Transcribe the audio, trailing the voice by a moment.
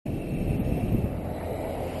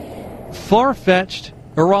Far-fetched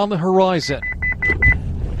or on the horizon?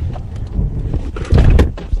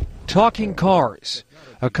 Talking cars,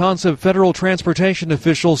 a concept federal transportation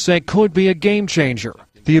officials say could be a game changer.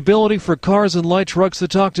 The ability for cars and light trucks to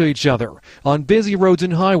talk to each other on busy roads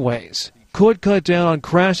and highways could cut down on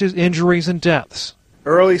crashes, injuries, and deaths.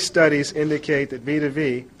 Early studies indicate that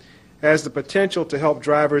V2V has the potential to help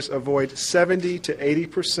drivers avoid 70 to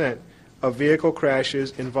 80% of vehicle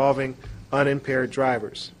crashes involving unimpaired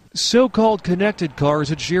drivers. So-called connected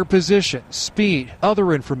cars adjust your position, speed,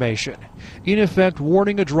 other information, in effect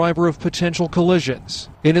warning a driver of potential collisions.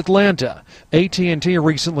 In Atlanta, AT&T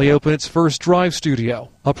recently opened its first drive studio,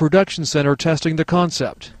 a production center testing the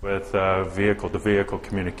concept. With vehicle-to-vehicle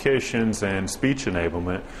communications and speech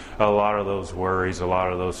enablement, a lot of those worries, a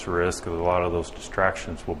lot of those risks, a lot of those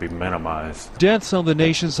distractions will be minimized. Deaths on the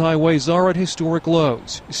nation's highways are at historic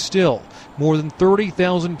lows. Still, more than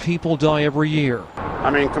 30,000 people die every year. I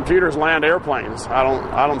mean, computers land airplanes. I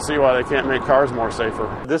don't see why they can't make cars more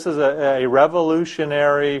safer. This is a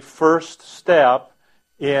revolutionary first step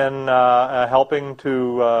in helping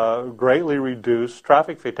to greatly reduce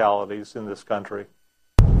traffic fatalities in this country.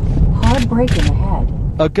 Heartbreaking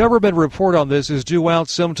ahead. A government report on this is due out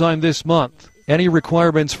sometime this month. Any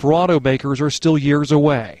requirements for automakers are still years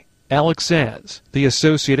away. Alex Sands, The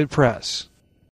Associated Press.